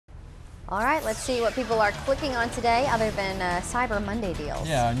All right, let's see what people are clicking on today other than Cyber Monday deals.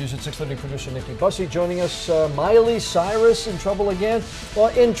 Yeah, News at 6:30 producer Nikki Bussey joining us. Miley Cyrus in trouble again? Well,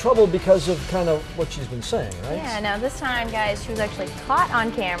 in trouble because of kind of what she's been saying, right? Yeah, now this time, guys, she was actually caught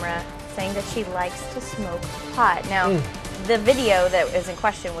on camera saying that she likes to smoke pot. Now, the video that is in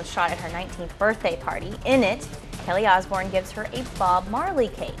question was shot at her 19th birthday party. In it, Kelly Osbourne gives her a Bob Marley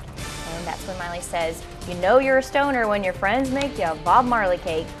cake. And that's when Miley says, "You know you're a stoner when your friends make you a Bob Marley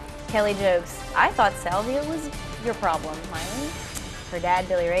cake." Kelly jokes, "I thought salvia was your problem, Miley." Her dad,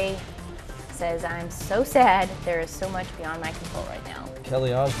 Billy Ray, says, "I'm so sad. There is so much beyond my control right now."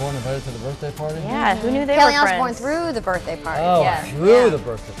 Kelly Osbourne invited to the birthday party? Yeah, who knew they Kelly were friends? Osbourne threw the birthday party. Oh, Yeah. through the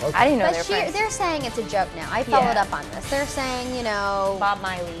birthday party. I didn't know But they were friends. they're saying it's a joke now. I followed Yeah. up on this. They're saying, you know, Bob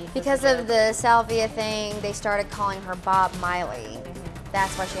Miley. because of the salvia thing, they started calling her Bob Miley.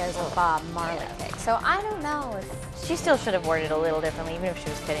 That's why she has a Bob Marley cake. So I don't know if She still should have worded it a little differently, even if she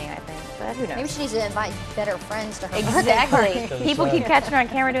was kidding, I think. But who knows? maybe she needs to invite better friends to her birthday Exactly. party. People keep catching her on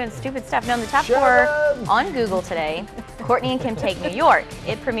camera doing stupid stuff. Now, in the top four on Google today, Courtney and Kim Take New York.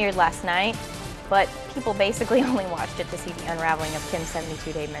 It premiered last night, but people basically only watched it to see the unraveling of Kim's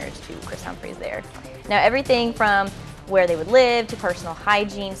 72-day marriage to Chris Humphries there. Now, everything from where they would live to personal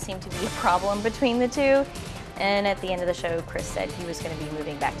hygiene seemed to be a problem between the two. And at the end of the show, Chris said he was going to be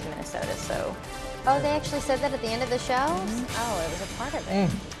moving back to Minnesota, so... Oh, they actually said that at the end of the show? Oh, it was a part of it.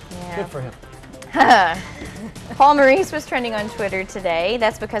 Yeah. Good for him. Paul Maurice was trending on Twitter today.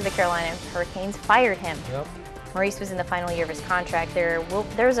 That's because the Carolina Hurricanes fired him. Yep. Maurice was in the final year of his contract.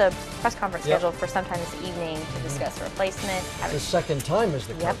 There's a press conference scheduled for sometime this evening to discuss a replacement. It's his second time as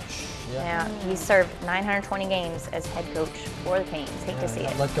the coach. Now, he served 920 games as head coach for the Canes. Hate to see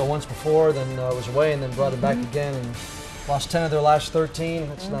it. Let go once before, then was away, and then brought him back again, and lost 10 of their last 13.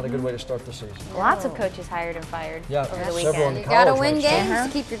 That's not a good way to start the season. Lots of coaches hired and fired Yeah, over the several weekend. in You got to college, win actually. games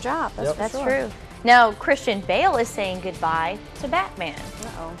to keep your job. That's, Yep. for That's sure. true. Now, Christian Bale is saying goodbye to Batman.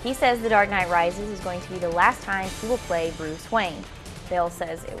 Uh-oh. He says The Dark Knight Rises is going to be the last time he will play Bruce Wayne. Bale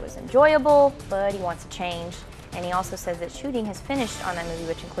says it was enjoyable, but he wants to change. And he also says that shooting has finished on that movie,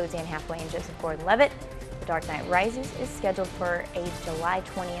 which includes Anne Hathaway and Joseph Gordon-Levitt. The Dark Knight Rises is scheduled for a July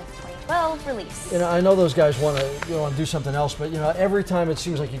 20th, 2012 release. You know, I know those guys want to do something else, but you know, every time it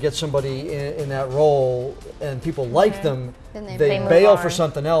seems like you get somebody in that role and people like them, Then they they move bail on. for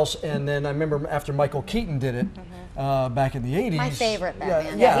something else. And then I remember after Michael Keaton did it back in the 80s. My favorite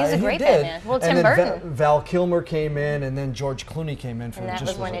Batman. Yeah, he's a he great did. Batman. Well, Tim and then Burton. Val Kilmer came in, and then George Clooney came in for And that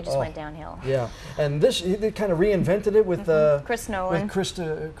just was when it just oh. went downhill. Yeah, and they kind of reinvented it with Chris Nolan. with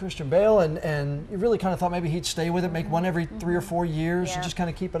Christian Bale, and you really kind of thought maybe he'd stay with it, make one every 3 or 4 years, Yeah. and just kind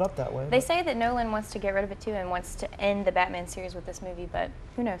of keep it up that way. They say that Nolan wants to get rid of it too and wants to end the Batman series with this movie, but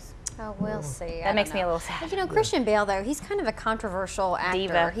who knows? Oh, we'll see. That makes me a little sad. But, you know, Christian Bale, though, he's kind of a controversial actor.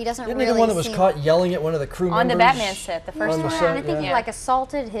 Diva. He doesn't Isn't really he the one that was seem... caught yelling at one of the crew On members? the Batman set, the first On the one. set, And I think he Yeah. like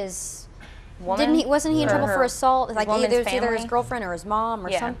assaulted his... Woman? Wasn't he in Or trouble her for assault? Like woman's either his family? girlfriend or his mom or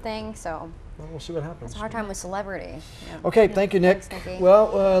Yeah. something. So Well, we'll see what happens. it's a hard time with celebrity. Yeah. Okay, thank you, Nick. Thanks, Nikki.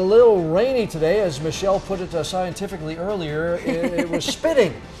 Well, a little rainy today, as Michelle put it scientifically earlier. It was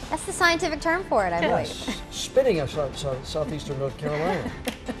spitting. That's the scientific term for it, I believe. Yes, spitting of southeastern North Carolina.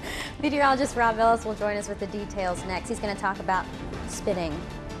 Meteorologist Rob Ellis will join us with the details next. He's going to talk about spitting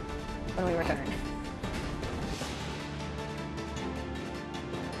when we return.